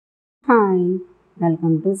Hi,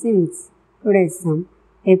 welcome to SIMS. Today's sum.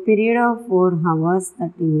 A period of 4 hours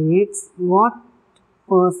 30 minutes. What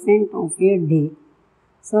percent of a day?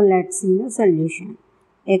 So let's see the solution.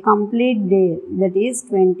 A complete day, that is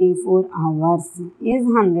 24 hours, is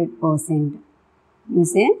 100%. You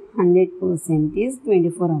say 100% is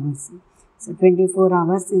 24 hours. So 24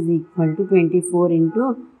 hours is equal to 24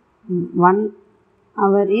 into 1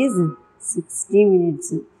 hour is 60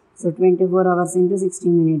 minutes. So 24 hours into 60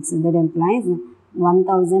 minutes, that implies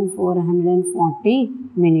 1440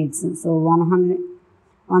 minutes. So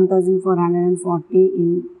 1440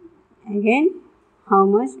 in again how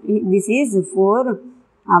much? This is 4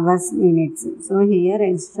 hours minutes. So here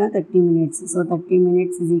extra 30 minutes. So 30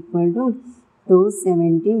 minutes is equal to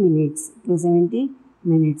 270 minutes. 270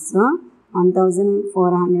 minutes. So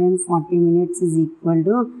 1440 minutes is equal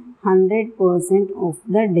to 100% of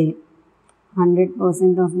the day.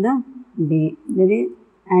 100% of the day. That is,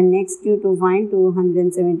 and next you to find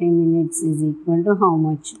 270 minutes is equal to how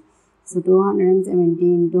much? So 270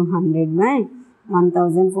 into 100 by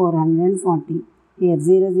 1440. Here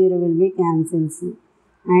 0 will be cancels.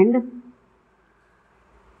 And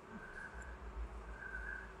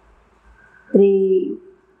 3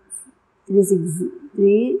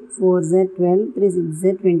 4s are 12, 3 6s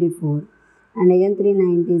are 24. And again 3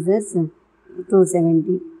 90s are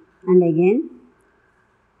 270. And again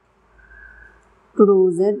 2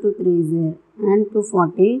 2s are 2 3s are and 2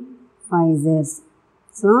 45s are.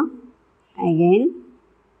 So again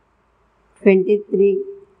 23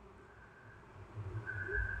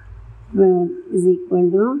 is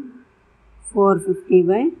equal to 450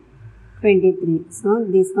 by 23. So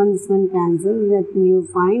this one cancels, that you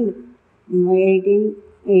find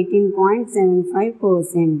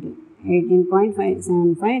 18.75%.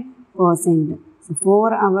 18.75%. So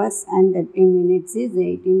 4 hours and 30 minutes is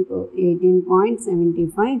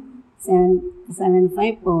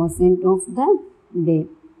 18.75% of the day.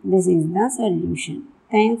 This is the solution.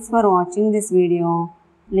 Thanks for watching this video.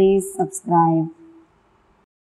 Please subscribe.